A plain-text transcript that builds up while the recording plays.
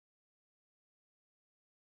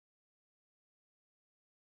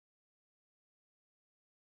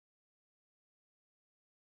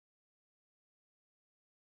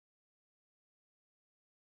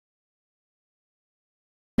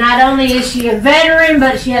Not only is she a veteran,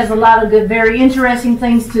 but she has a lot of good, very interesting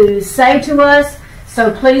things to say to us.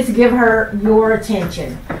 So please give her your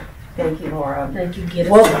attention. Thank you, Laura. Thank you.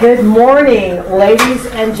 Well, good morning, ladies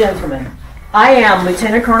and gentlemen. I am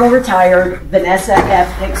Lieutenant Colonel Retired Vanessa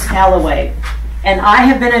F. Hicks-Callaway, and I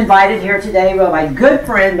have been invited here today by my good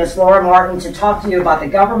friend, Miss Laura Martin, to talk to you about the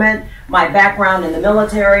government, my background in the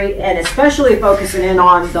military, and especially focusing in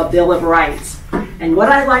on the Bill of Rights. And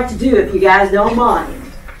what I'd like to do, if you guys don't mind,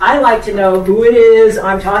 I like to know who it is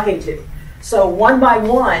I'm talking to. So one by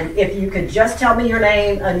one, if you could just tell me your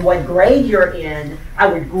name and what grade you're in, I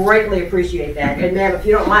would greatly appreciate that. And ma'am, if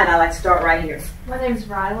you don't mind, I'd like to start right here. My name's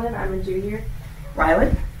Rylan. I'm a junior.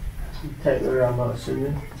 Rylan? Taylor, I'm a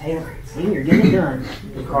senior. Taylor, senior, get it done.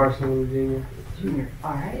 Carson, junior. Junior,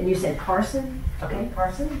 all right. And you said Carson? Okay,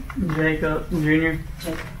 Carson? Jacob, junior.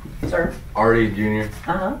 Jacob. Sir? Artie, junior.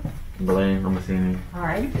 Uh-huh. Blaine, I'm a senior. All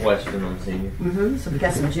right. Weston, I'm a senior. So we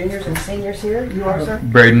got some juniors and seniors here. You are, sir?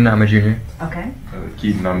 Braden, I'm a junior. Okay.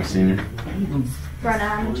 Keaton, I'm a senior. Brenna,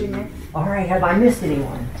 I'm a junior. All right, have I missed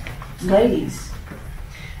anyone? Ladies?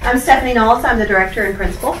 I'm Stephanie Knowles. I'm the director and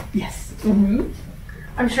principal. Yes. I'm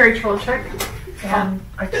Sherry Trolchuk.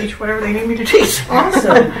 I teach whatever they need me to teach.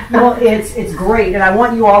 Awesome. Well, it's great, and I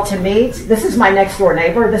want you all to meet. This is my next door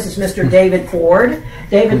neighbor. This is Mr. David Ford.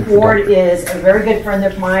 David Ford is a very good friend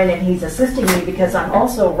of mine, and he's assisting me because I'm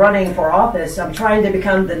also running for office. I'm trying to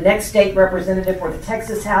become the next state representative for the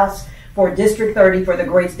Texas House for District 30 for the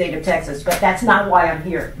great state of Texas, but that's not why I'm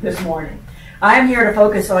here this morning. I'm here to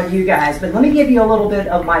focus on you guys, but let me give you a little bit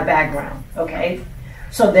of my background, okay?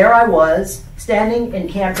 So there I was, standing in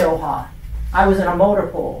Camp Doha. I was in a motor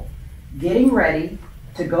pool, getting ready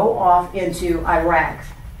to go off into Iraq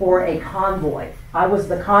for a convoy. I was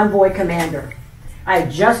the convoy commander. I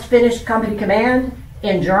had just finished company command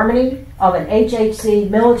in Germany of an HHC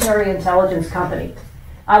military intelligence company.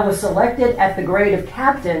 I was selected at the grade of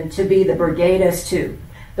captain to be the Brigade S2.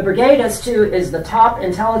 The Brigade S2 is the top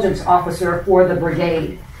intelligence officer for the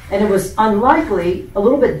brigade. And it was unlikely, a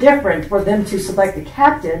little bit different, for them to select the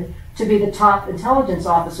captain to be the top intelligence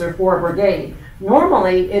officer for a brigade.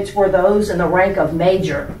 Normally, it's for those in the rank of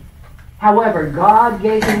major. However, God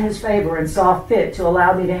gave him his favor and saw fit to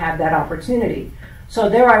allow me to have that opportunity. So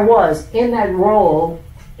there I was in that role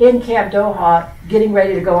in Camp Doha, getting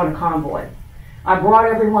ready to go on a convoy. I brought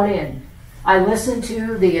everyone in. I listened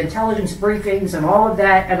to the intelligence briefings and all of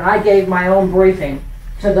that, and I gave my own briefing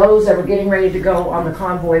to those that were getting ready to go on the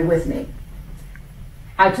convoy with me.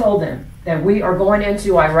 I told them that we are going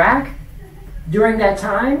into Iraq. During that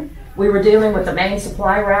time, we were dealing with the main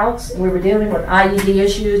supply routes, and we were dealing with IED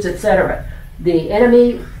issues, etc. The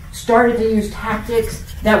enemy started to use tactics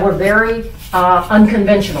that were very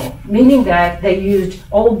unconventional, meaning that they used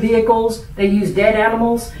old vehicles, they used dead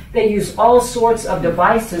animals, they used all sorts of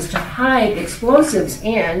devices to hide explosives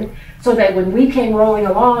in, so that when we came rolling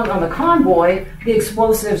along on the convoy, the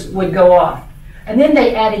explosives would go off. And then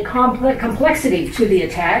they added complexity to the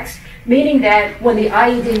attacks, meaning that when the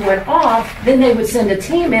IED went off, then they would send a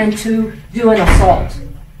team in to do an assault.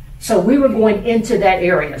 So we were going into that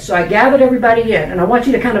area. So I gathered everybody in, and I want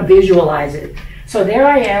you to kind of visualize it. So there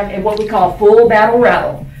I am in what we call full battle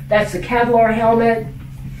rattle. That's the Kevlar helmet,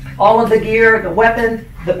 all of the gear, the weapon,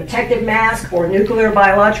 the protective mask for nuclear,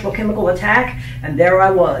 biological, chemical attack, and there I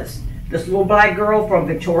was. This little black girl from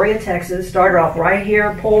Victoria, Texas, started off right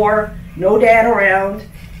here, poor, no dad around,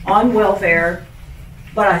 on welfare,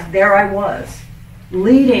 but there I was,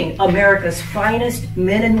 leading America's finest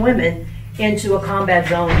men and women into a combat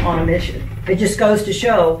zone on a mission. It just goes to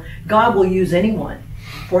show God will use anyone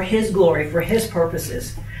for his glory, for his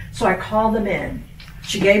purposes. So I called them in.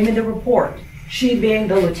 She gave me the report, she being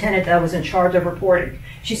the lieutenant that was in charge of reporting.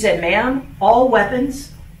 She said, ma'am, all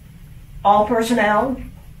weapons, all personnel,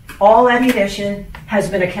 all ammunition has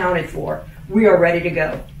been accounted for. We are ready to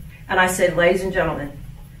go. And I said, ladies and gentlemen,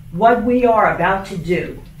 what we are about to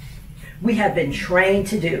do, we have been trained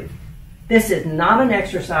to do. This is not an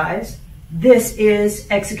exercise. This is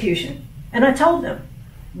execution. And I told them,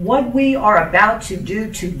 what we are about to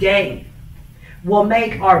do today will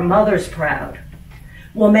make our mothers proud,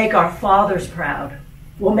 will make our fathers proud,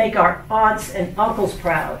 will make our aunts and uncles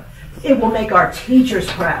proud. It will make our teachers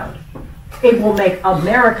proud. It will make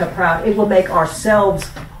America proud. It will make ourselves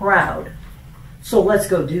proud. So let's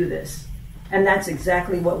go do this. And that's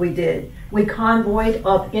exactly what we did. We convoyed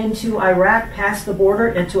up into Iraq, past the border,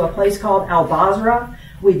 into a place called Al-Basra.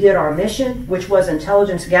 We did our mission, which was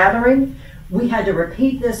intelligence gathering. We had to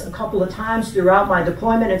repeat this a couple of times throughout my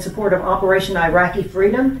deployment in support of Operation Iraqi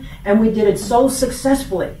Freedom, and we did it so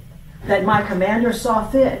successfully that my commander saw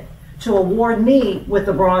fit to award me with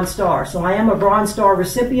the Bronze Star. So I am a Bronze Star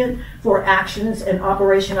recipient for actions in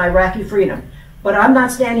Operation Iraqi Freedom. But I'm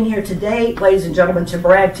not standing here today, ladies and gentlemen, to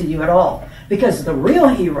brag to you at all, because the real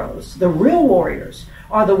heroes, the real warriors,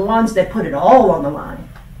 are the ones that put it all on the line,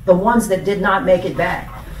 the ones that did not make it back.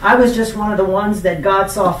 I was just one of the ones that God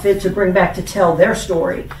saw fit to bring back to tell their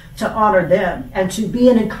story, to honor them, and to be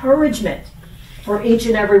an encouragement for each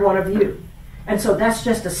and every one of you. And so that's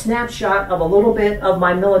just a snapshot of a little bit of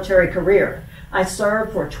my military career. I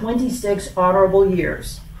served for 26 honorable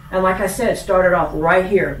years. And like I said, started off right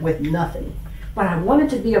here with nothing. But I wanted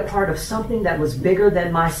to be a part of something that was bigger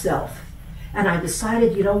than myself. And I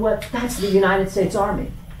decided, you know what, that's the United States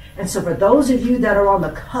Army. And so for those of you that are on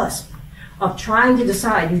the cusp of trying to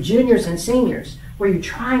decide, you juniors and seniors, where you're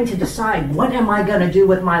trying to decide, what am I going to do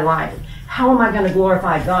with my life? How am I going to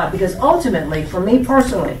glorify God? Because ultimately, for me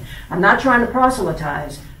personally, I'm not trying to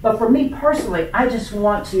proselytize, but for me personally, I just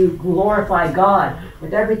want to glorify God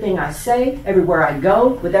with everything I say, everywhere I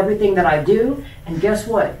go, with everything that I do. And guess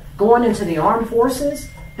what? Going into the armed forces,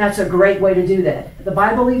 that's a great way to do that. The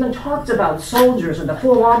Bible even talks about soldiers and the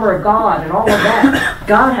full armor of God and all of that.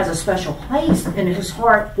 God has a special place in his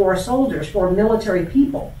heart for soldiers, for military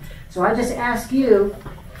people. So I just ask you,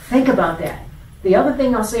 think about that. The other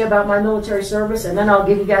thing I'll say about my military service, and then I'll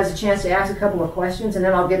give you guys a chance to ask a couple of questions, and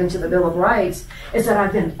then I'll get into the Bill of Rights, is that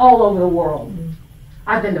I've been all over the world.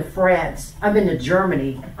 I've been to France, I've been to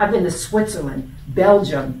Germany, I've been to Switzerland,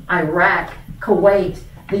 Belgium, Iraq, Kuwait,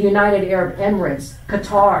 the United Arab Emirates,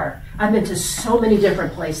 Qatar. I've been to so many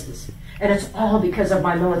different places. And it's all because of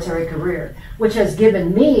my military career, which has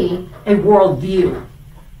given me a world view.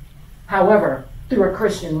 However, through a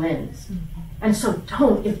Christian lens. And so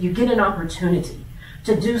don't, if you get an opportunity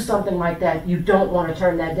to do something like that, you don't want to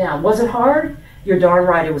turn that down. Was it hard? You're darn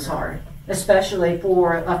right it was hard. Especially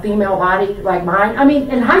for a female body like mine. I mean,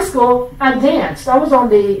 in high school, I danced. I was on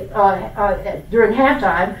the, during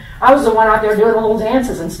halftime, I was the one out there doing the little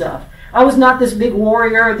dances and stuff. I was not this big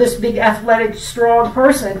warrior, this big athletic, strong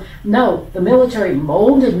person. No, the military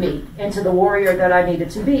molded me into the warrior that I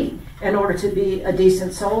needed to be in order to be a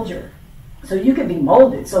decent soldier. So you can be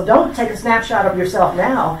molded. So don't take a snapshot of yourself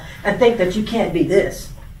now and think that you can't be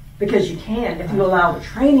this. Because you can if you allow the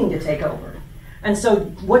training to take over. And so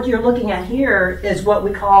what you're looking at here is what we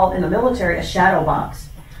call in the military a shadow box.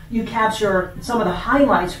 You capture some of the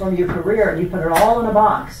highlights from your career and you put it all in a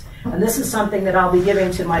box. And this is something that I'll be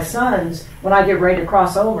giving to my sons when I get ready to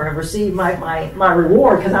cross over and receive my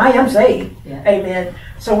reward, because I am saved. Yeah. Amen.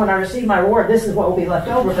 So when I receive my reward, this is what will be left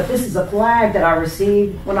over. But this is a flag that I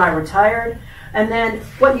received when I retired. And then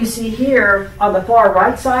what you see here on the far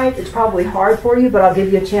right side, it's probably hard for you, but I'll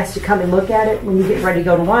give you a chance to come and look at it when you get ready to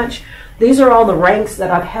go to lunch. These are all the ranks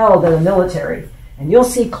that I've held in the military. And you'll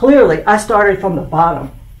see clearly I started from the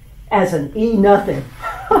bottom as an E nothing,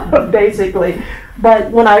 basically.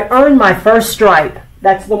 But when I earned my first stripe,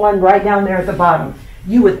 that's the one right down there at the bottom,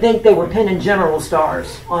 you would think they were pinning general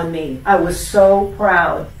stars on me. I was so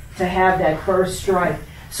proud to have that first stripe.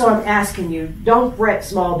 So I'm asking you, don't fret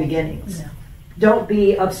small beginnings. No. Don't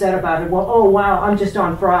be upset about it. Well, oh, wow, I'm just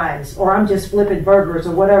on fries, or I'm just flipping burgers,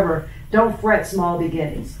 or whatever. Don't fret small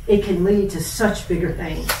beginnings. It can lead to such bigger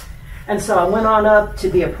things. And so I went on up to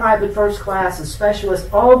be a private first class, a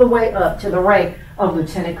specialist, all the way up to the rank of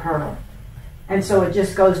lieutenant colonel. And so it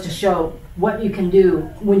just goes to show what you can do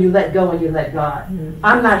when you let go and you let God. Mm-hmm.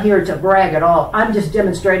 I'm not here to brag at all. I'm just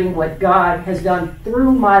demonstrating what God has done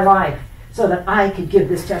through my life so that I could give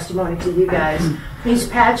this testimony to you guys. These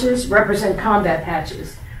patches represent combat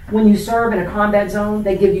patches. When you serve in a combat zone,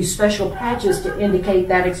 they give you special patches to indicate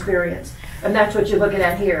that experience. And that's what you're looking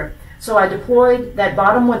at here. So I deployed that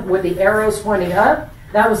bottom one with the arrows pointing up.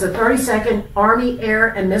 That was the 32nd Army Air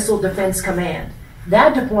and Missile Defense Command.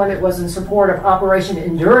 That deployment was in support of Operation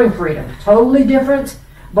Enduring Freedom. Totally different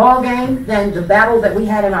ball game than the battle that we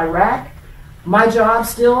had in Iraq. My job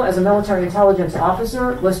still as a military intelligence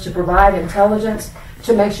officer was to provide intelligence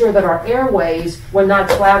to make sure that our airways were not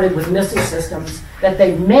clouded with missile systems that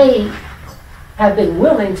they may have been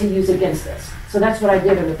willing to use against us. So that's what I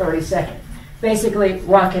did in the 32nd. Basically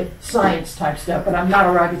rocket science type stuff, but I'm not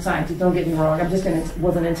a rocket scientist, don't get me wrong. I'm just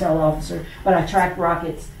was an intel officer, but I tracked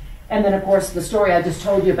rockets. And then, of course, the story I just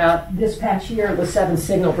told you about, this patch here was 7th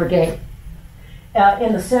Signal Brigade.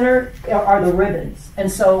 In the center are the ribbons. And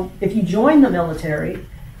so if you join the military,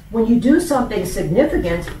 when you do something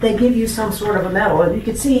significant, they give you some sort of a medal. And you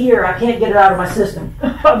can see here, I can't get it out of my system.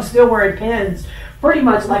 I'm still wearing pins, pretty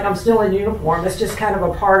much like I'm still in uniform. It's just kind of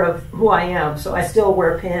a part of who I am. So I still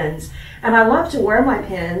wear pins. And I love to wear my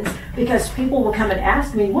pins because people will come and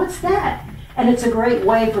ask me, what's that? And it's a great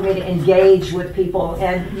way for me to engage with people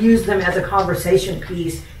and use them as a conversation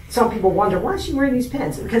piece. Some people wonder, why is she wearing these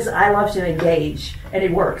pins? Because I love to engage, and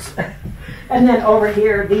it works. And then over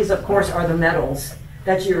here, these, of course, are the medals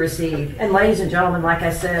that you receive. And ladies and gentlemen, like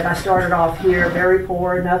I said, I started off here, very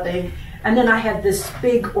poor, nothing. And then I had this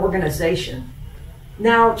big organization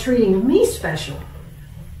now treating me special,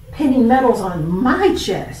 pinning medals on my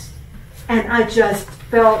chest. And I just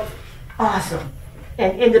felt awesome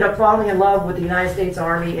and ended up falling in love with the United States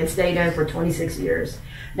Army and stayed in for 26 years.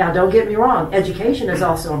 Now, don't get me wrong, education is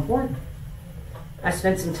also important. I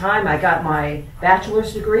spent some time, I got my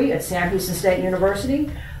bachelor's degree at Sam Houston State University.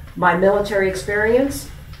 My military experience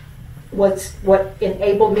was what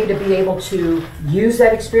enabled me to be able to use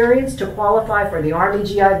that experience to qualify for the Army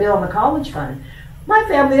GI Bill and the college fund. My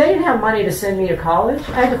family, they didn't have money to send me to college.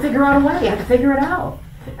 I had to figure out a way, I had to figure it out.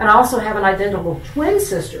 And I also have an identical twin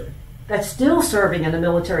sister that's still serving in the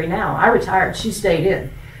military now. I retired, she stayed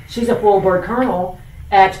in. She's a full-board colonel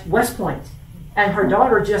at West Point. And her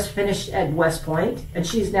daughter just finished at West Point, and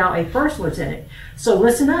she's now a first lieutenant. So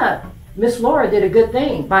listen up. Miss Laura did a good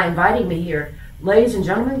thing by inviting me here. Ladies and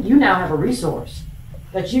gentlemen, you now have a resource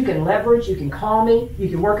that you can leverage. You can call me. You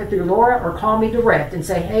can work it through Laura or call me direct and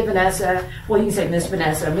say, hey, Vanessa. Well, you can say, Miss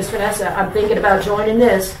Vanessa. Miss Vanessa, I'm thinking about joining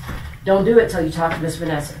this. Don't do it till you talk to Miss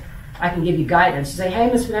Vanessa. I can give you guidance. Say, hey,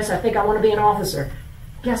 Miss Vanessa, I think I want to be an officer.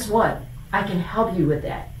 Guess what? I can help you with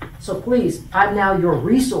that. So please, I'm now your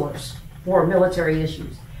resource for military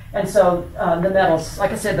issues. And so the medals,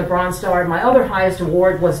 like I said, the Bronze Star, my other highest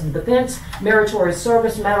award was the Defense Meritorious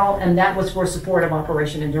Service Medal, and that was for support of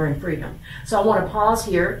Operation Enduring Freedom. So I want to pause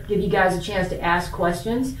here, give you guys a chance to ask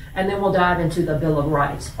questions, and then we'll dive into the Bill of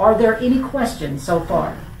Rights. Are there any questions so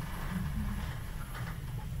far?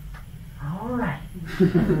 All right.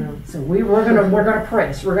 So we're gonna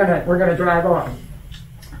press. We're gonna drive on.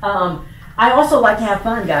 I also like to have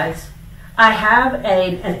fun, guys. I have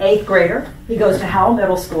an 8th grader. He goes to Howell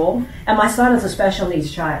Middle School, and my son is a special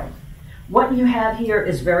needs child. What you have here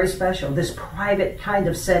is very special, this private kind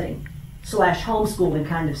of setting, / homeschooling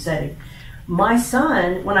kind of setting. My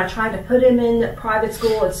son, when I tried to put him in private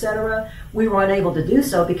school, etc., we were unable to do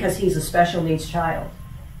so because he's a special needs child.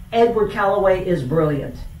 Edward Callaway is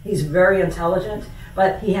brilliant. He's very intelligent,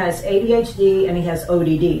 but he has ADHD and he has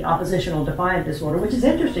ODD, oppositional defiant disorder, which is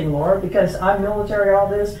interesting, Laura, because I'm military, all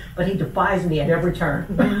this, but he defies me at every turn.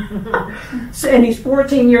 And he's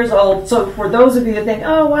 14 years old. So for those of you that think,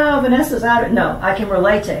 oh, wow, Vanessa's out of it. No, I can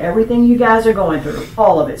relate to everything you guys are going through,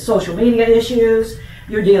 all of it. Social media issues,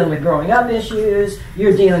 you're dealing with growing up issues,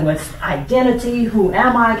 you're dealing with identity, who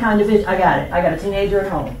am I kind of, I got it. I got a teenager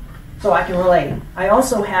at home. So I can relate. I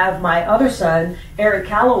also have my other son, Eric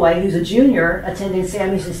Callaway, who's a junior attending Sam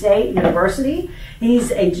Houston State University. He's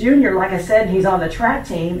a junior, like I said, he's on the track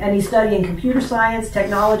team, and he's studying computer science,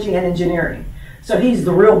 technology, and engineering. So he's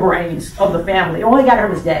the real brains of the family. Only got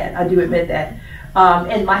from his dad, I do admit that.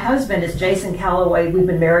 And my husband is Jason Callaway. We've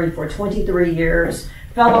been married for 23 years,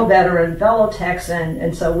 fellow veteran, fellow Texan,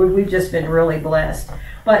 and so we've just been really blessed.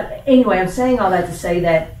 But anyway, I'm saying all that to say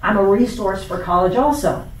that I'm a resource for college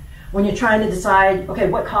also. When you're trying to decide, okay,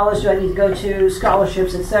 what college do I need to go to,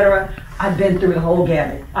 scholarships, etc., I've been through the whole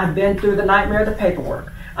gamut. I've been through the nightmare of the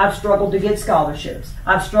paperwork. I've struggled to get scholarships.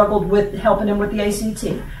 I've struggled with helping him with the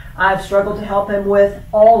ACT. I've struggled to help him with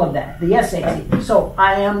all of that, the SAT. So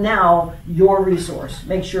I am now your resource.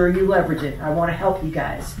 Make sure you leverage it. I want to help you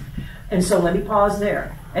guys. And so let me pause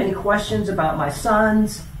there. Any questions about my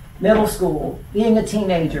son's middle school, being a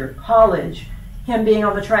teenager, college, him being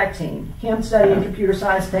on the track team, him studying computer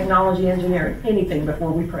science, technology, engineering, anything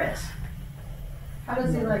before we press? How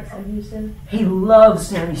does he like Sam Houston? He loves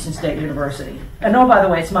Sam Houston State University. And oh, by the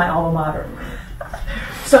way, it's my alma mater.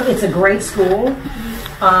 So it's a great school.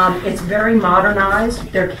 It's very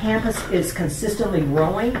modernized. Their campus is consistently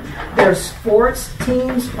growing. Their sports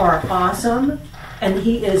teams are awesome. And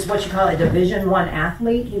he is what you call a Division I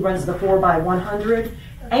athlete. He runs the 4x100.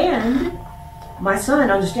 And my son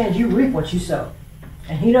understands you reap what you sow.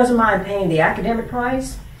 And he doesn't mind paying the academic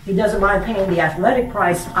price. He doesn't mind paying the athletic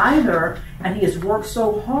price either. And he has worked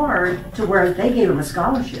so hard to where they gave him a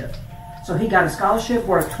scholarship. So he got a scholarship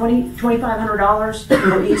worth $2,500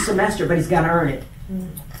 for each semester, but he's got to earn it.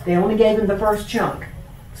 They only gave him the first chunk.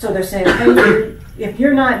 So they're saying, hey, if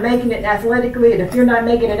you're not making it athletically and if you're not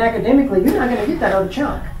making it academically, you're not going to get that other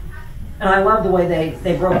chunk. And I love the way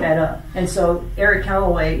they broke that up. And so Eric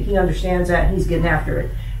Callaway, he understands that, and he's getting after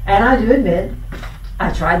it. And I do admit,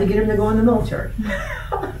 I tried to get him to go in the military.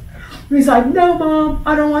 He's like, no, Mom,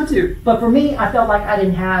 I don't want to. But for me, I felt like I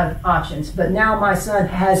didn't have options. But now my son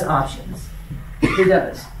has options. He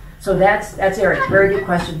does. So that's Eric. Very good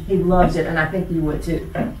question. He loves it, and I think you would too.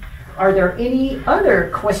 Are there any other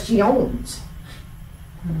questions?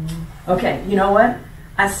 Okay, you know what?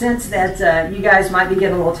 I sense that you guys might be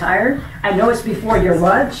getting a little tired. I know it's before your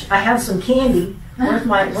lunch. I have some candy. Where's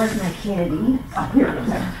my candy? Oh, here it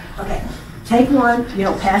is. Okay, take one.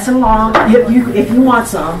 Pass it along if you want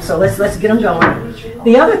some. So let's get them going.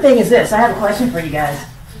 The other thing is this. I have a question for you guys.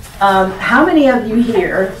 How many of you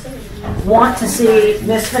here want to see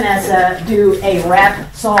Miss Vanessa do a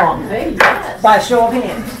rap song? By show of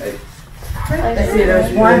hands. Let's see.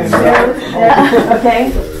 There's 1, 2.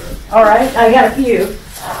 Okay. All right. I got a few.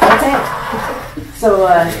 Okay. So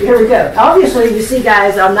here we go. Obviously, you see,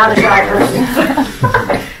 guys, I'm not a shy person.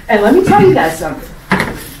 And let me tell you guys something.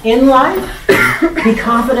 In life, be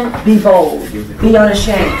confident, be bold, be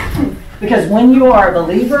unashamed. Because when you are a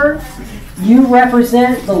believer, you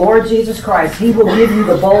represent the Lord Jesus Christ. He will give you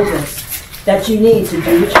the boldness that you need to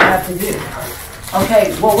do what you have to do.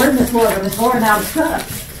 Okay, well, where's Miss Laura? Miss Laura, now I'm stuck.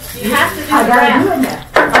 You have to do I the gotta do rap. it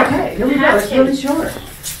now. Okay, here we go. It's really short.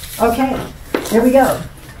 Okay, here we go.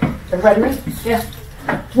 Everybody ready? Yeah.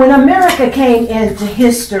 When America came into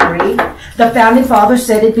history, the founding fathers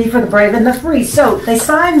said it'd be for the brave and the free. So they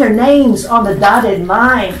signed their names on the dotted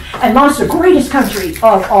line and launched the greatest country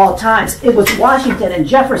of all times. It was Washington and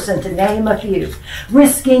Jefferson, to name a few,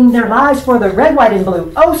 risking their lives for the red, white, and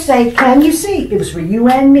blue. Oh, say, can you see? It was for you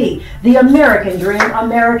and me. The American dream,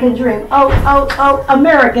 American dream. Oh, oh, oh,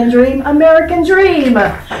 American dream, American dream.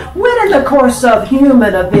 When in the course of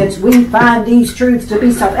human events we find these truths to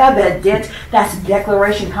be self-evident, that's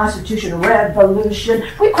Declaration, Constitution, Revolution.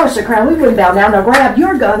 We cross the crown, we wouldn't bow down. Now grab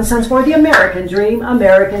your gun, sons, for the American dream,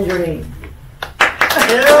 American dream.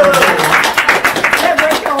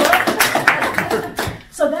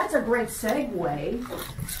 So that's a great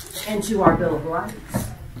segue into our Bill of Rights.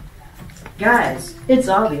 Guys, it's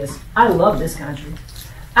obvious. I love this country.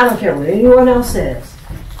 I don't care what anyone else says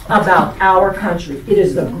about our country. It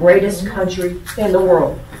is the greatest country in the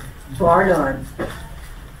world, bar none.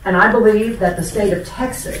 And I believe that the state of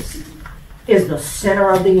Texas is the center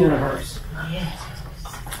of the universe.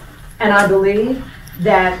 And I believe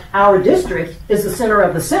that our district is the center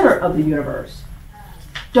of the universe.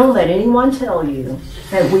 Don't let anyone tell you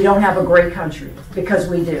that we don't have a great country, because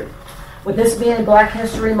we do. With this being Black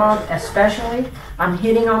History Month especially, I'm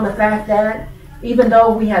hitting on the fact that even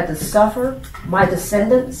though we had to suffer, my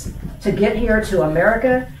descendants, to get here to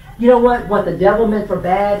America, you know what? What the devil meant for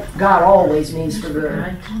bad, God always means for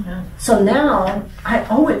good. So now I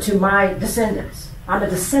owe it to my descendants. I'm a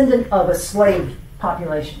descendant of a slave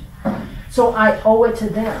population. So I owe it to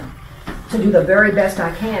them to do the very best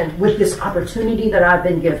I can with this opportunity that I've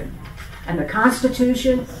been given. And the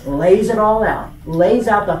Constitution lays it all out, lays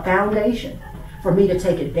out the foundation for me to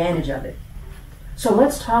take advantage of it. So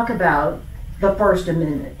let's talk about the First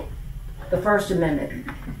Amendment. The First Amendment.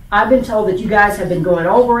 I've been told that you guys have been going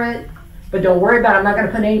over it, but don't worry about it. I'm not going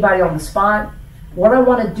to put anybody on the spot. What I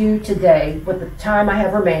want to do today, with the time I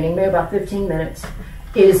have remaining, maybe about 15 minutes,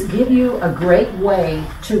 is give you a great way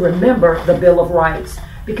to remember the Bill of Rights.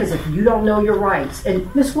 Because if you don't know your rights,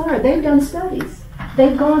 and Miss Laura, they've done studies.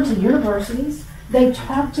 They've gone to universities. They've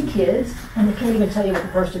talked to kids, and they can't even tell you what the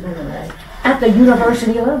First Amendment is at the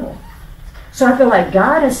university level. So I feel like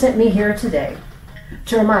God has sent me here today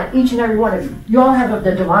to remind each and every one of you, you all have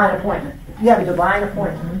the divine appointment. You have a divine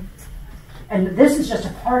appointment. And this is just a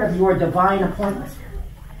part of your divine appointment.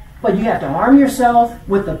 But you have to arm yourself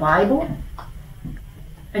with the Bible,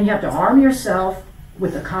 and you have to arm yourself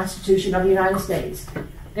with the Constitution of the United States.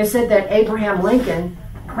 They said that Abraham Lincoln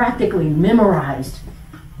practically memorized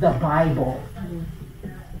the Bible.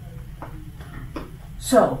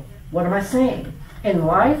 So, what am I saying? In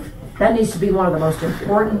life, that needs to be one of the most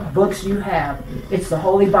important books you have. It's the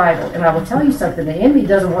Holy Bible. And I will tell you something, the enemy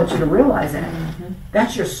doesn't want you to realize that.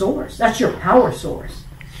 That's your source. That's your power source.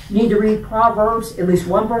 You need to read Proverbs, at least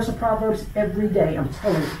one verse of Proverbs every day. I'm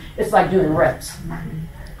telling you, it's like doing reps.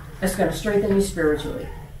 It's going to strengthen you spiritually.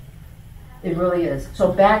 It really is.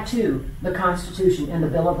 So back to the Constitution and the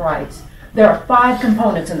Bill of Rights. There are 5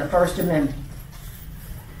 components in the First Amendment.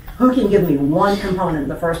 Who can give me one component in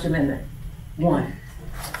the First Amendment? One.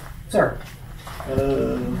 Sir.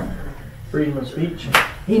 Freedom of speech.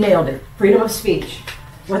 He nailed it. Freedom of speech.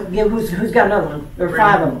 Who's got another one? There are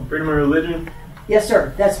 5 of them. Freedom of religion. Yes,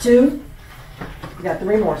 sir. That's 2. You got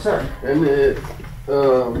 3 more, sir.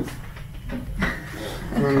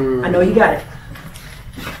 And I know you got it.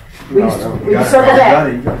 We can circle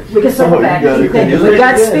back. We can circle back. We've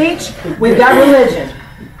got speech. We've got religion.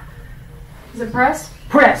 Is it press?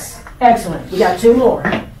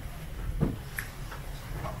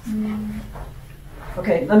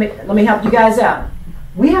 Okay, let me help you guys out.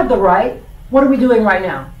 We have the right. What are we doing right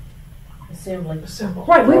now? Assembly.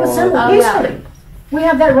 Right, we've assembled peacefully. We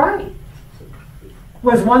have that right.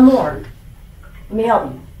 There's one more. Let me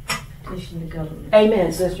help you. Petition the government.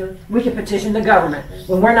 Amen, sister. We can petition the government.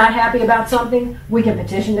 When we're not happy about something, we can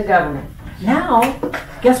petition the government. Now,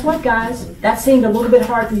 guess what, guys? That seemed a little bit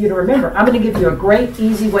hard for you to remember. I'm going to give you a great,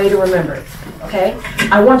 easy way to remember it. Okay?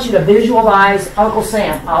 I want you to visualize Uncle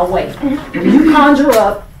Sam. I'll wait. When you conjure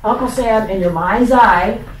up Uncle Sam in your mind's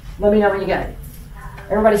eye, let me know when you got it.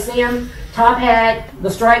 Everybody see him? Top hat, the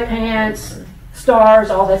striped pants, stars,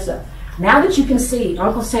 all that stuff. Now that you can see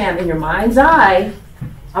Uncle Sam in your mind's eye,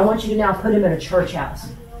 I want you to now put him in a church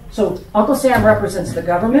house. So Uncle Sam represents the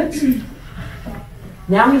government.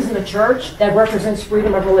 Now he's in a church that represents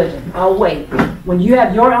freedom of religion. I'll wait. When you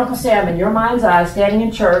have your Uncle Sam in your mind's eye standing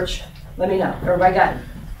in church, let me know. Everybody got it?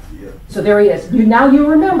 Yeah. So there he is. Now you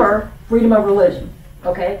remember freedom of religion.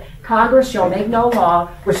 Okay? Congress shall make no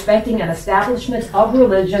law respecting an establishment of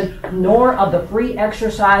religion, nor of the free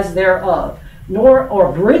exercise thereof, nor or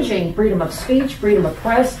abridging freedom of speech, freedom of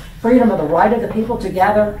press, freedom of the right of the people to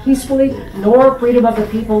gather peacefully, nor freedom of the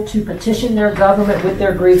people to petition their government with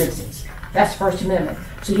their grievances. That's First Amendment.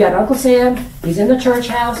 So you got Uncle Sam, he's in the church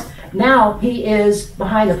house. Now he is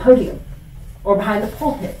behind the podium or behind the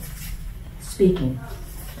pulpit speaking.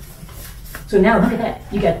 So now look at that.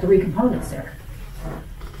 You got three components there.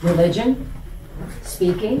 Religion,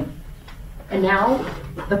 speaking, and now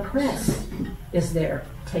the press is there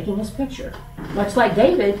taking his picture. Much like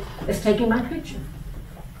David is taking my picture.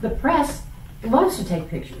 The press loves to take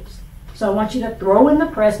pictures. So I want you to throw in the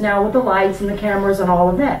press now with the lights and the cameras and all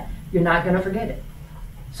of that. You're not going to forget it.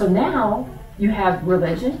 So now you have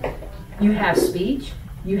religion, you have speech,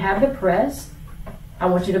 you have the press. I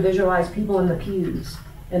want you to visualize people in the pews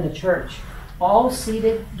in the church, all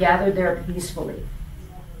seated, gathered there peacefully.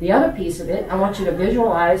 The other piece of it, I want you to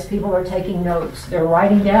visualize people are taking notes. They're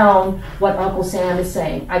writing down what Uncle Sam is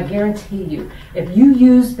saying. I guarantee you, if you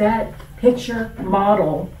use that picture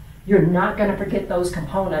model, you're not going to forget those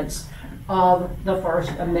components of the First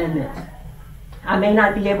Amendment. I may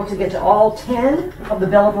not be able to get to all 10 of the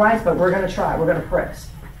Bill of Rights, but we're going to try. We're going to press.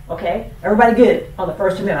 Okay? Everybody good on the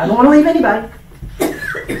First Amendment. I don't want to leave anybody.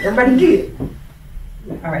 Everybody good.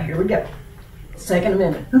 All right, here we go. Second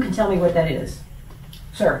Amendment. Who can tell me what that is?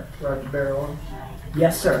 Sir? Right to bear arms.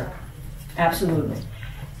 Yes, sir. Absolutely.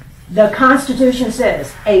 The Constitution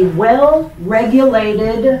says, a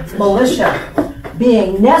well-regulated militia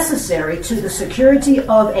being necessary to the security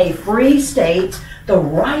of a free state, the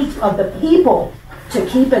right of the people to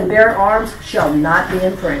keep and bear arms shall not be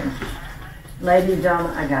infringed. Ladies and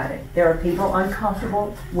gentlemen, I got it. There are people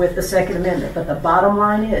uncomfortable with the Second Amendment, but the bottom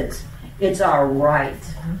line is, it's our right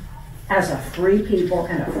as a free people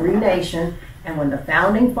and a free nation. And when the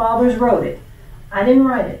Founding Fathers wrote it, I didn't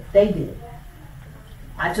write it, they did.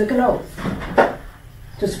 I took an oath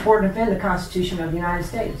to support and defend the Constitution of the United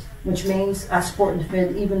States, which means I support and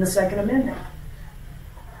defend even the Second Amendment.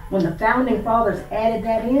 When the Founding Fathers added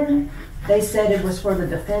that in, they said it was for the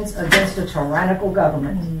defense against a tyrannical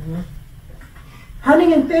government. Mm-hmm.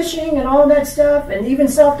 Hunting and fishing and all that stuff, and even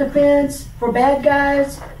self-defense for bad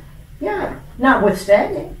guys, yeah,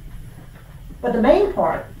 notwithstanding. But the main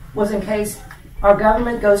part was in case our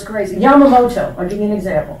government goes crazy. Yamamoto, I'll give you an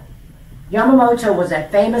example. Yamamoto was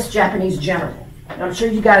that famous Japanese general. And I'm sure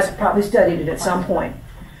you guys probably studied it at some point.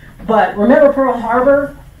 But remember Pearl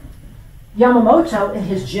Harbor? Yamamoto and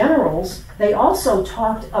his generals, they also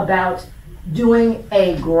talked about doing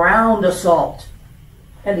a ground assault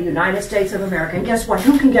in the United States of America. And guess what?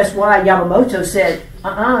 Who can guess why Yamamoto said,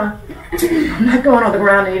 I'm not going on the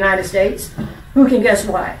ground in the United States? Who can guess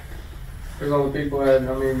why? Because all the people had, they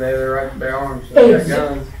had the right to bear arms. So they had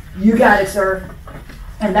guns. You got it, sir.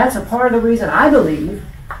 And that's a part of the reason I believe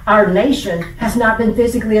our nation has not been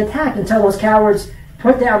physically attacked until those cowards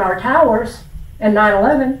put down our towers in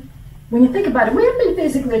 9/11. When you think about it, we haven't been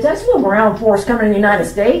physically attacked. There's no ground force coming in the United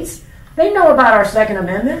States. They know about our Second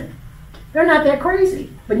Amendment. They're not that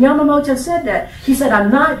crazy. But Yamamoto said that. He said, I'm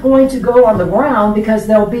not going to go on the ground because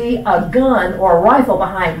there'll be a gun or a rifle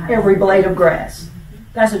behind every blade of grass.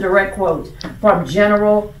 That's a direct quote from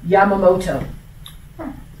General Yamamoto.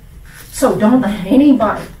 So don't let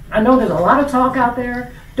anybody, I know there's a lot of talk out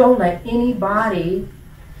there, don't let anybody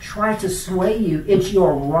try to sway you. It's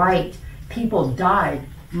your right. People died,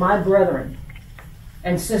 my brethren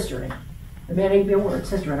and sisterin. It may not even be a word,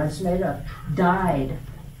 sisterin, I just made it up. Died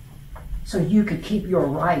so you could keep your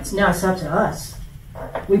rights. Now it's up to us.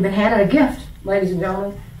 We've been handed a gift, ladies and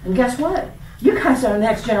gentlemen. And guess what? You guys are the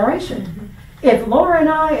next generation. If Laura and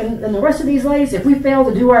I and the rest of these ladies, if we fail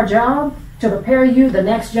to do our job, to prepare you, the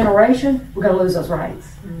next generation, we're going to lose those rights.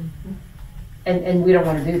 And we don't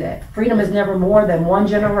want to do that. Freedom is never more than one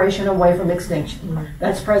generation away from extinction.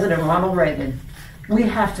 That's President Ronald Reagan. We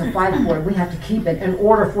have to fight for it. We have to keep it in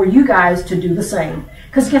order for you guys to do the same.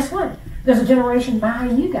 Because guess what? There's a generation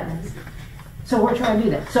behind you guys. So we're trying to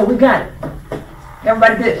do that. So we got it.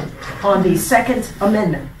 Everybody good on the Second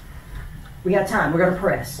Amendment. We got time. We're going to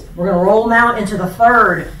press. We're going to roll now into the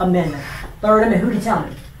Third Amendment. Third Amendment. Who can tell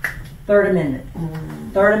me? Third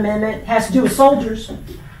Amendment. Third Amendment has to do with soldiers.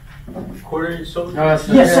 Quarter soldiers?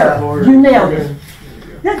 Yes, sir. You nailed it.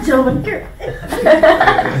 That gentleman, good.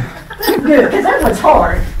 Good, because that one's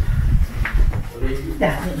hard.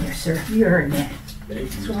 Down in there, sir. You earned that.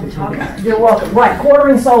 That's what I'm talking about. You're welcome. Right,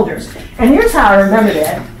 quartering soldiers. And here's how I remember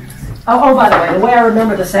that. Oh, by the way I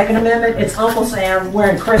remember the Second Amendment, it's Uncle Sam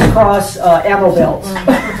wearing crisscross ammo belts.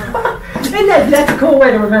 And that's a cool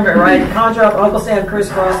way to remember it, right? Conjure up Uncle Sam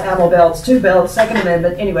crisscross ammo belts, 2 belts, Second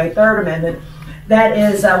Amendment, anyway, Third Amendment. That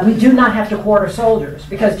is, we do not have to quarter soldiers,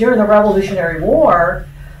 because during the Revolutionary War,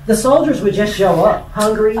 the soldiers would just show up,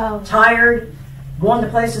 hungry, tired, wanting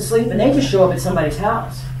a place to sleep, and they just show up at somebody's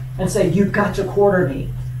house and say, "You've got to quarter me."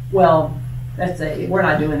 Well, we're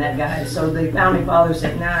not doing that, guys. So the founding fathers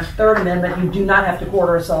said, "Nah, Third Amendment, you do not have to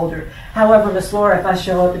quarter a soldier." However, Miss Laura, if I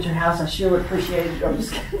show up at your house, I sure would appreciate it. I'm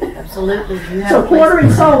just kidding. Absolutely. You have So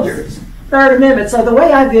quartering soldiers, Third Amendment. So the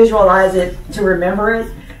way I visualize it to remember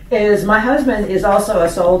it is my husband is also a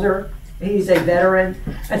soldier. He's a veteran.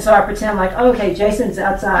 And so I pretend like, okay, Jason's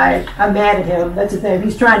outside. I'm mad at him. That's the thing.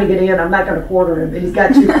 He's trying to get in. I'm not going to quarter him. He's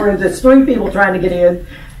got 2 friends. There's 3 people trying to get in.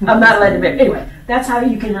 I'm not letting him in. Anyway, that's how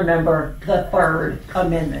you can remember the Third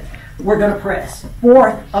Amendment. We're going to press.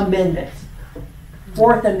 Fourth Amendment.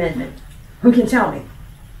 Fourth Amendment. Who can tell me?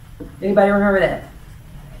 Anybody remember that?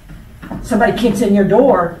 Somebody kicks in your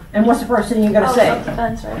door, and what's the first thing you're going to say?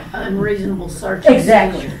 Self-defense, right? Unreasonable search.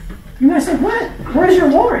 Exactly. You're going to say, what? Where's your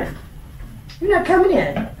warrant? You're not coming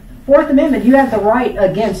in. Fourth Amendment, you have the right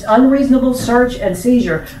against unreasonable search and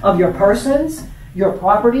seizure of your persons, your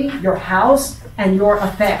property, your house, and your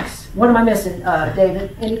effects. What am I missing,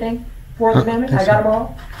 David? Anything? Fourth Amendment? I got them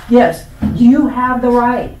all? Yes. You have the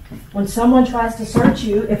right. When someone tries to search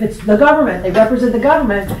you, if it's the government, they represent the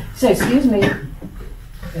government, say, excuse me,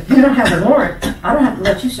 if you don't have a warrant, I don't have to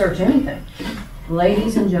let you search anything.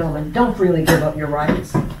 Ladies and gentlemen, don't freely give up your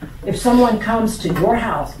rights. If someone comes to your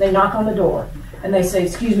house, they knock on the door, and they say,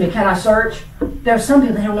 excuse me, can I search? There are some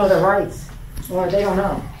people that don't know their rights, or they don't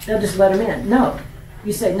know. They'll just let them in. No.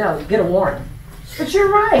 You say, no, get a warrant. But you're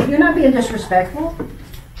right. You're not being disrespectful.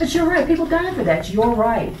 But you're right. People die for that. It's your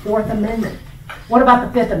right. Fourth Amendment. What about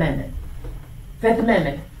the Fifth Amendment? Fifth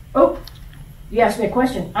Amendment. Oh, you asked me a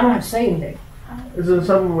question. I don't have to say anything. Is it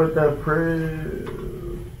something with the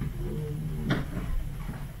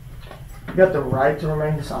you got the right to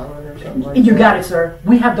remain silent or something like that? You got it, sir.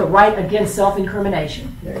 We have the right against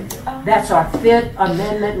self-incrimination. There you go. That's our Fifth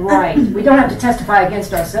Amendment right. We don't have to testify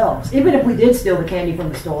against ourselves. Even if we did steal the candy from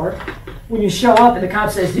the store, when you show up and the cop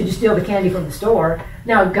says, did you steal the candy from the store?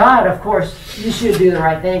 Now, God, of course, you should do the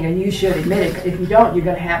right thing and you should admit it. If you don't, you're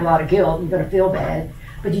going to have a lot of guilt. You're going to feel bad.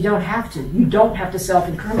 But you don't have to. You don't have to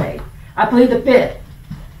self-incriminate. I plead the Fifth.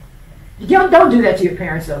 Don't do that to your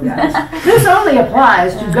parents, though, guys. This only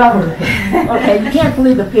applies to government. Okay, you can't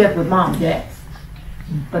plead the Fifth with mom and dad.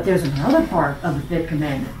 But there's another part of the Fifth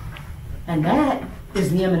Commandment, and that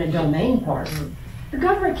is the eminent domain part. The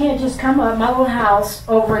government can't just come up my little house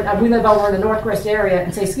over. We live over in the Northwest area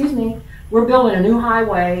and say, "Excuse me, we're building a new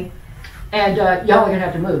highway, and y'all are gonna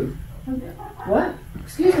have to move." What?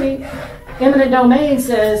 Excuse me. Eminent domain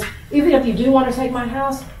says even if you do want to take my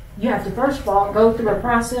house, you have to first of all go through a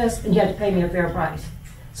process and you have to pay me a fair price.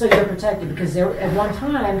 So you're protected because there, at one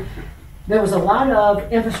time, there was a lot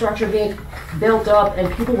of infrastructure being built up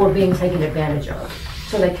and people were being taken advantage of.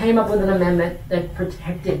 So they came up with an amendment that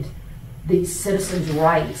protected the citizens'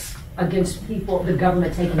 rights against people, the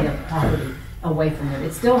government taking their property away from them.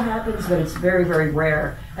 It still happens, but it's very, very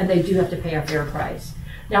rare, and they do have to pay a fair price.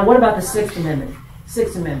 Now, what about the Sixth Amendment?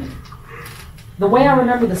 Sixth Amendment. The way I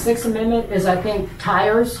remember the Sixth Amendment is, I think,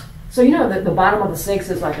 tires. So you know that the bottom of the six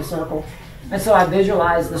is like a circle. And so I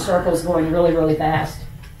visualize the circles going really, really fast.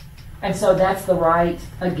 And so that's the right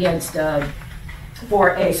against,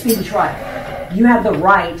 for a speedy trial. You have the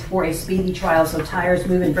right for a speedy trial. So tires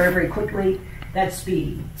moving very, very quickly, that's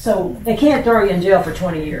speedy. So they can't throw you in jail for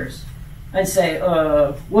 20 years and say,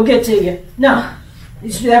 we'll get to you. No,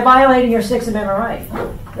 they're violating your Sixth Amendment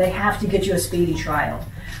right. They have to get you a speedy trial.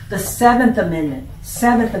 The Seventh Amendment.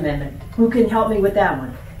 Seventh Amendment. Who can help me with that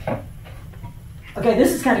one? Okay,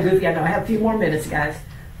 this is kind of goofy. I know I have a few more minutes, guys.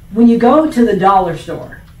 When you go to the dollar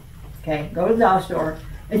store Okay, go to the dollar store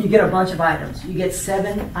and you get a bunch of items. You get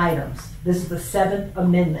 7 items. This is the 7th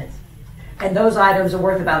Amendment. And those items are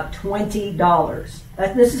worth about $20.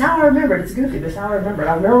 This is how I remember it. It's goofy, but it's how I remember it.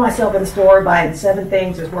 I remember myself in the store buying 7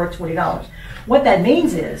 things that's worth $20. What that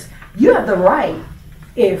means is you have the right,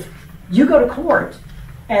 if you go to court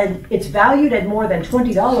and it's valued at more than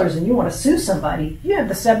 $20 and you want to sue somebody, you have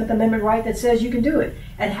the 7th Amendment right that says you can do it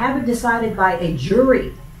and have it decided by a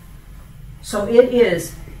jury. So it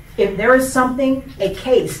is, if there is something, a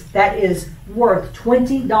case that is worth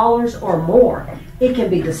 $20 or more, it can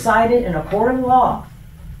be decided in a court of law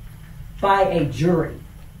by a jury.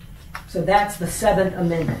 So that's the 7th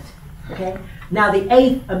Amendment. Okay? Now the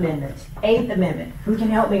 8th Amendment. 8th Amendment. Who can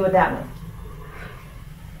help me with that one?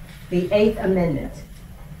 The 8th Amendment.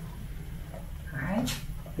 All right?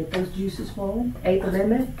 Get those juices flowing. 8th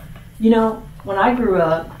Amendment. You know, when I grew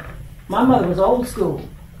up, my mother was old school.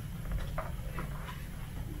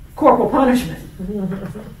 Corporal punishment.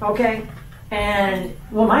 Okay? And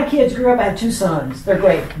when my kids grew up, I had 2 sons. They're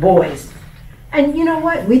great, boys. And you know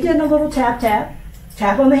what? We did a little tap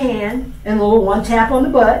on the hand, and a little 1 tap on the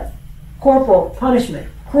butt. Corporal punishment.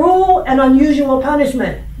 Cruel and unusual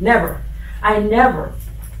punishment. Never. I never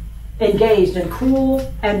engaged in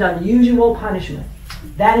cruel and unusual punishment.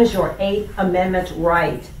 That is your 8th Amendment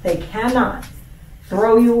right. They cannot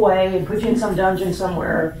throw you away and put you in some dungeon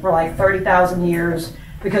somewhere for like 30,000 years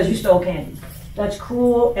because you stole candy. That's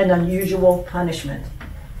cruel and unusual punishment.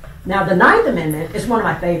 Now, the 9th Amendment is one of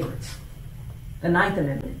my favorites. The 9th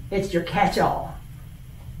Amendment. It's your catch-all.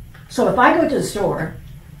 So if I go to the store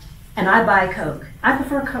and I buy Coke, I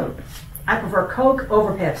prefer Coke. I prefer Coke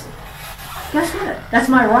over Pepsi. Guess what? That's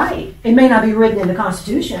my right. It may not be written in the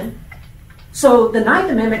Constitution. So the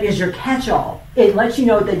 9th Amendment is your catch-all. It lets you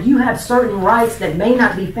know that you have certain rights that may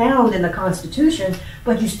not be found in the Constitution,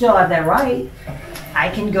 but you still have that right. I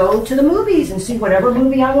can go to the movies and see whatever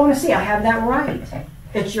movie I want to see. I have that right.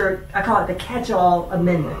 It's your, I call it the catch-all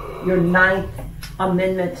amendment, your 9th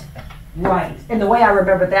Amendment right. And the way I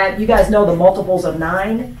remember that, you guys know the multiples of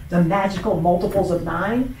 9, the magical multiples of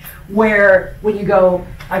 9, where when you go,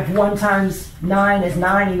 like 1 times 9 is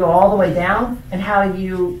 9, you go all the way down, and how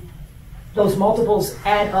you, those multiples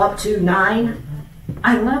add up to 9.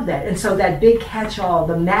 I love that. And so that big catch-all,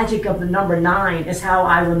 the magic of the number 9 is how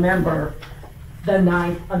I remember the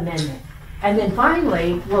 9th Amendment. And then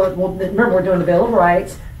finally, remember we're doing the Bill of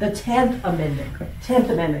Rights, the 10th Amendment. 10th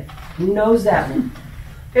Amendment. Who knows that one?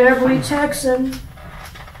 Every Texan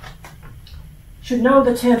should know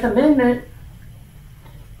the 10th Amendment.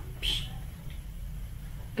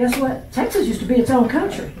 Guess what? Texas used to be its own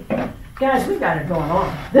country. Guys, we've got it going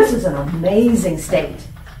on. This is an amazing state.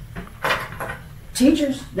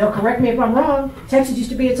 Teachers, they'll correct me if I'm wrong. Texas used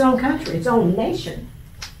to be its own country, its own nation,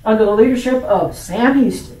 under the leadership of Sam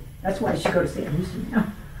Houston. That's why I should go to Sam Houston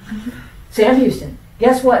now. Sam Houston.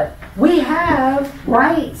 Guess what? We have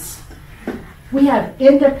rights. We have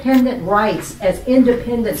independent rights as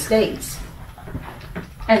independent states.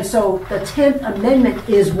 And so the 10th Amendment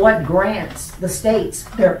is what grants the states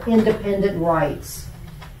their independent rights.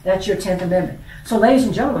 That's your 10th Amendment. So ladies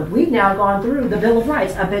and gentlemen, we've now gone through the Bill of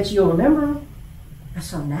Rights. I bet you'll remember them. And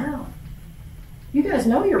so now, you guys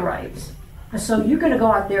know your rights. And so you're going to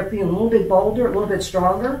go out there feeling a little bit bolder, a little bit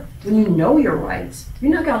stronger when you know your rights.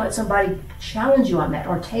 You're not going to let somebody challenge you on that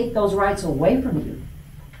or take those rights away from you.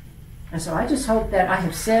 And so I just hope that I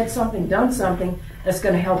have said something, done something that's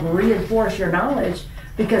going to help reinforce your knowledge,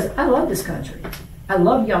 because I love this country. I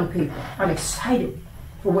love young people. I'm excited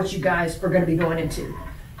for what you guys are going to be going into.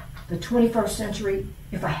 The 21st century,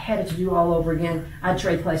 if I had it to do all over again, I'd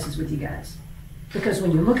trade places with you guys. Because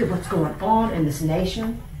when you look at what's going on in this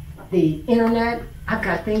nation, the internet, I've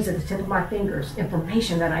got things at the tip of my fingers.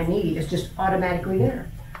 Information that I need is just automatically there.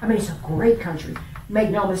 I mean, it's a great country. Make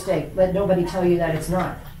no mistake. Let nobody tell you that it's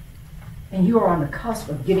not. And you are on the cusp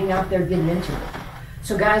of getting out there, getting into it.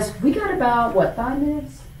 So guys, we got about, what, 5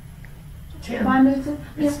 minutes? 10. 5 minutes in?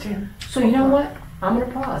 It's 10. So you know what? I'm going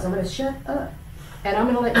to pause. I'm going to shut up. And I'm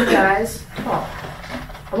going to let you guys talk.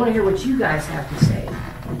 I want to hear what you guys have to say.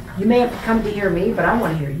 You may have come to hear me, but I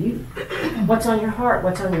want to hear you. What's on your heart?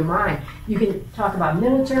 What's on your mind? You can talk about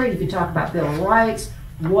military. You can talk about Bill of Rights,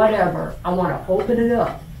 whatever. I want to open it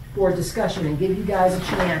up for a discussion and give you guys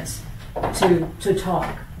a chance to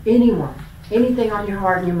talk. Anyone, anything on your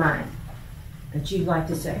heart and your mind that you'd like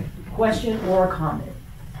to say, question or a comment.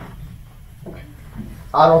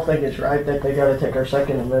 I don't think it's right that they got to take our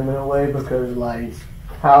Second Amendment away, because, like,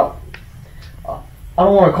 how, I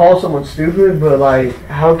don't want to call someone stupid, but, like,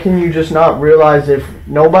 how can you just not realize if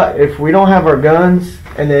we don't have our guns,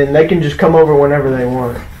 and then they can just come over whenever they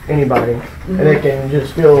want anybody, and they can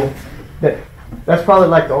just feel that. That's probably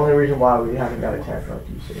like the only reason why we haven't got attacked, like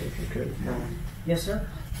you said, because Yes, sir.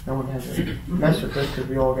 no one has messed with us because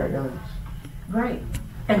we all got guns. Right.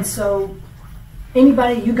 And so,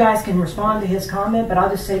 anybody, you guys can respond to his comment, but I'll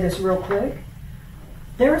just say this real quick.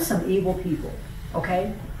 There are some evil people,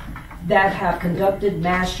 okay, that have conducted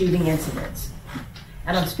mass shooting incidents.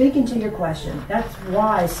 And I'm speaking to your question. That's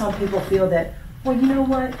why some people feel that, well, you know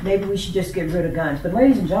what, maybe we should just get rid of guns. But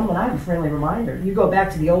ladies and gentlemen, I have a friendly reminder. You go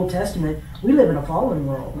back to the Old Testament, we live in a fallen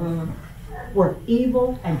world where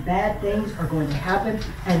evil and bad things are going to happen,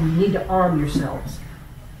 and you need to arm yourselves.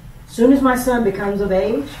 As soon as my son becomes of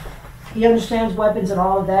age, he understands weapons and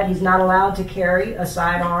all of that. He's not allowed to carry a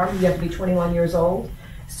sidearm. You have to be 21 years old.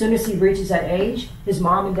 As soon as he reaches that age, his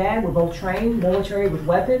mom and dad were both trained military with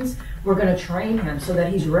weapons. We're going to train him so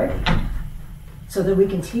that he's ready, so that we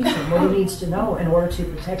can teach him what he needs to know in order to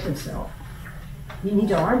protect himself. You need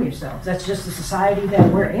to arm yourselves. That's just the society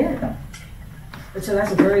that we're in. But so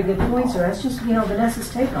that's a very good point, sir. That's just, Vanessa's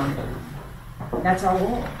take on it. That's our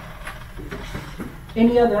world.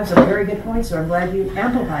 That's a very good point, sir. I'm glad you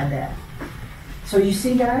amplified that. So you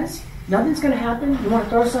see, guys, nothing's going to happen. You want to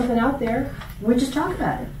throw something out there, we just talk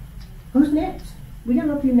about it. Who's next? We got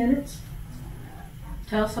a few minutes.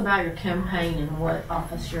 Tell us about your campaign and what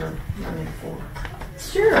office you're running for.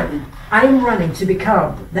 Sure. I am running to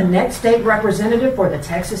become the next state representative for the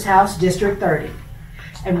Texas House District 30.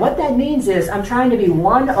 And what that means is I'm trying to be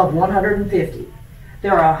one of 150.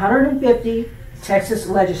 There are 150 Texas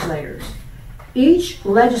legislators. Each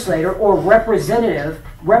legislator or representative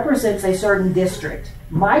represents a certain district.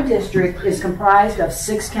 My district is comprised of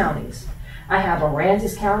 6 counties. I have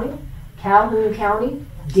Aransas County, Calhoun County,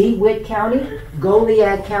 DeWitt County,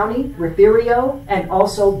 Goliad County, Refugio, and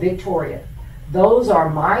also Victoria. Those are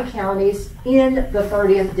my counties in the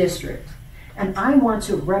 30th district. And I want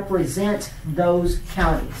to represent those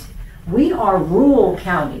counties. We are rural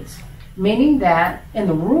counties, meaning that in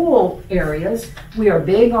the rural areas, we are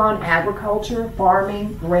big on agriculture,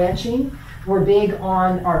 farming, ranching. We're big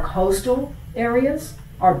on our coastal areas,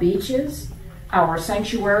 our beaches, our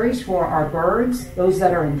sanctuaries for our birds, those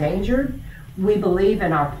that are endangered. We believe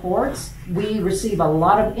in our ports. We receive a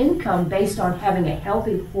lot of income based on having a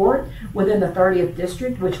healthy port within the 30th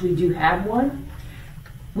district, which we do have one.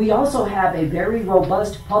 We also have a very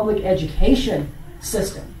robust public education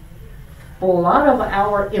system. A lot of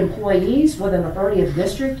our employees within the 30th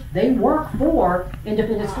district, they work for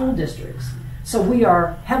independent school districts. So we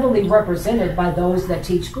are heavily represented by those that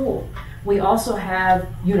teach school. We also have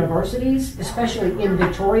universities, especially in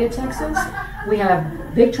Victoria, Texas. We have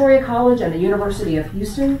Victoria College and the University of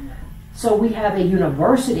Houston. So we have a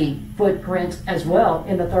university footprint as well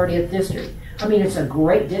in the 30th district. I mean, it's a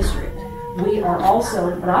great district. We are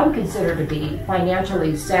also what I would consider to be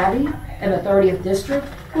financially savvy in the 30th district.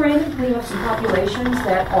 Granted, we have some populations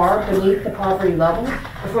that are beneath the poverty level,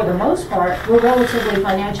 but for the most part, we're relatively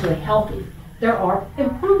financially healthy. There are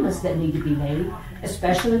improvements that need to be made,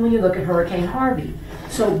 especially when you look at Hurricane Harvey.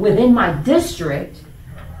 So within my district,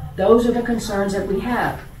 those are the concerns that we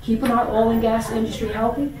have. Keeping our oil and gas industry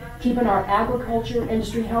healthy, keeping our agriculture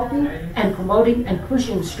industry healthy, and promoting and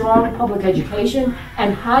pushing strong public education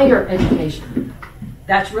and higher education.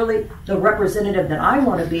 That's really the representative that I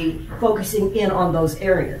want to be focusing in on those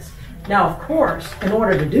areas. Now, of course, in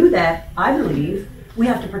order to do that, I believe we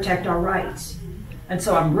have to protect our rights. And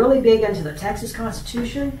so I'm really big into the Texas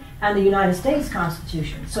Constitution and the United States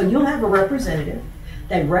Constitution. So you'll have a representative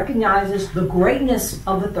that recognizes the greatness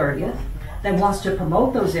of the 30th, that wants to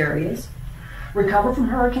promote those areas, recover from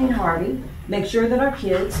Hurricane Harvey, make sure that our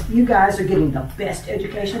kids, you guys are getting the best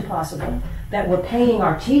education possible, that we're paying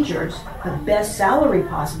our teachers the best salary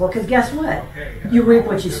possible, because guess what? You reap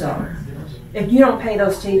what you sow. If you don't pay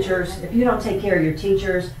those teachers, if you don't take care of your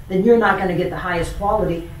teachers, then you're not going to get the highest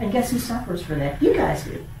quality, and guess who suffers for that? You guys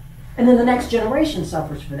do. And then the next generation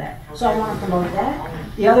suffers for that. So I want to promote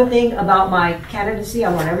that. The other thing about my candidacy,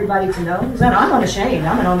 I want everybody to know, is that I'm unashamed.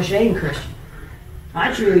 I'm an unashamed Christian.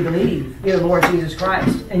 I truly believe in the Lord Jesus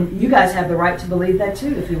Christ. And you guys have the right to believe that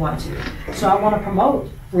too if you want to. So I want to promote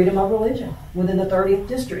freedom of religion within the 30th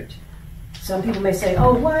district. Some people may say,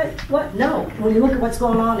 oh, what? No. When you look at what's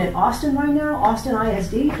going on in Austin right now, Austin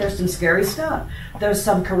ISD, there's some scary stuff. There's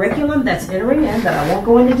some curriculum that's entering in that I won't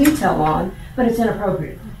go into detail on, but it's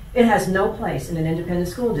inappropriate. It has no place in an independent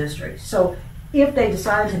school district. So if they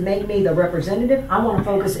decide to make me the representative, I want to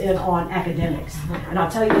focus in on academics. And I'll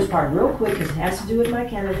tell you this part real quick because it has to do with my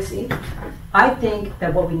candidacy. I think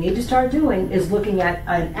that what we need to start doing is looking at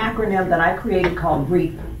an acronym that I created called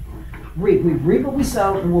REAP. REAP. We reap what we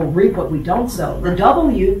sow and we'll reap what we don't sow. The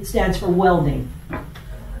W stands for welding.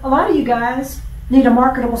 a lot of you guys need a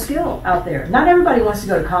marketable skill out there. Not everybody wants to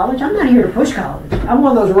go to college. I'm not here to push college. I'm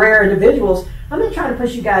one of those rare individuals. I'm not trying to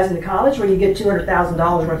push you guys into college where you get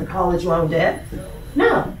 $200,000 worth of college loan debt.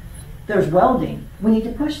 No. There's welding. We need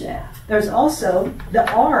to push that. There's also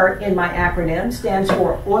the R in my acronym stands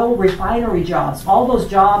for oil refinery jobs. All those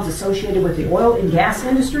jobs associated with the oil and gas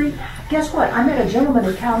industry. Guess what? I met a gentleman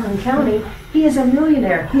in Calhoun County. He is a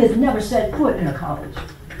millionaire. He has never set foot in a college.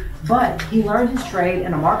 But he learned his trade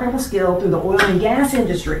and a marketable skill through the oil and gas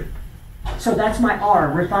industry. So that's my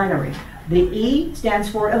R, refinery. The E stands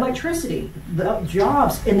for electricity. The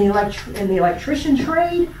jobs in the electrician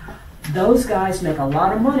trade, those guys make a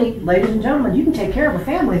lot of money. Ladies and gentlemen, you can take care of a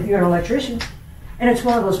family if you're an electrician. And it's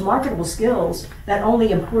one of those marketable skills that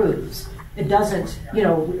only improves. It doesn't,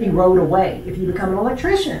 erode away if you become an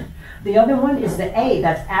electrician. The other one is the A,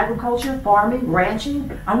 that's agriculture, farming,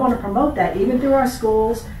 ranching. I want to promote that even through our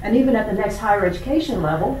schools and even at the next higher education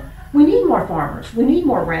level. We need more farmers. We need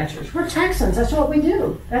more ranchers. We're Texans. That's what we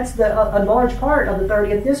do. That's a large part of the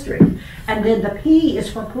 30th district. And then the P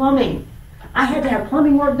is for plumbing. I had to have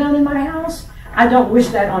plumbing work done in my house. I don't wish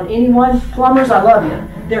that on anyone. Plumbers, I love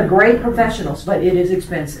you. They're great professionals, but it is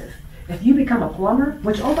expensive. If you become a plumber,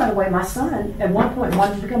 which, oh, by the way, my son at one point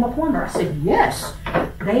wanted to become a plumber. I said, yes,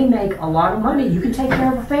 they make a lot of money. You can take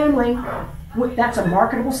care of a family. That's a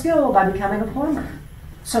marketable skill by becoming a plumber.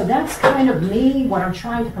 So that's kind of me, what I'm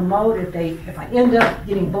trying to promote. If I end up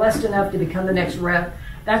getting blessed enough to become the next rep,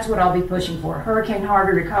 that's what I'll be pushing for. Hurricane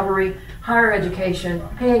Harvey recovery, higher education,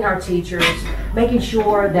 paying our teachers, making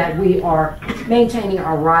sure that we are maintaining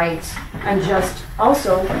our rights, and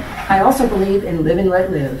I also believe in live and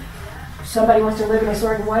let live. If somebody wants to live in a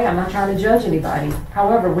certain way, I'm not trying to judge anybody.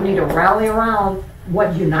 However, we need to rally around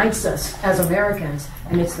what unites us as Americans,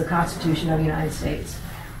 and it's the Constitution of the United States.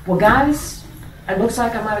 Well, guys, it looks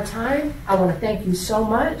like I'm out of time. I want to thank you so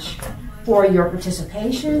much for your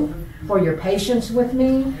participation, for your patience with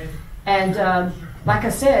me. And like I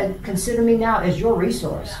said, consider me now as your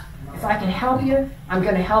resource. If I can help you, I'm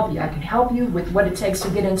going to help you. I can help you with what it takes to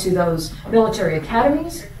get into those military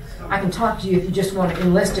academies. I can talk to you if you just want to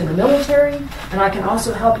enlist in the military. And I can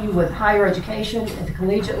also help you with higher education at the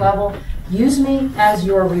collegiate level. Use me as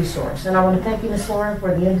your resource. And I want to thank you, Ms. Lauren,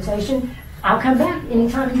 for the invitation. I'll come back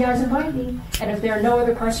anytime you guys invite me. And if there are no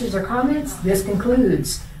other questions or comments, this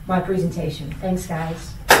concludes my presentation. Thanks,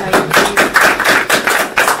 guys. Thank you.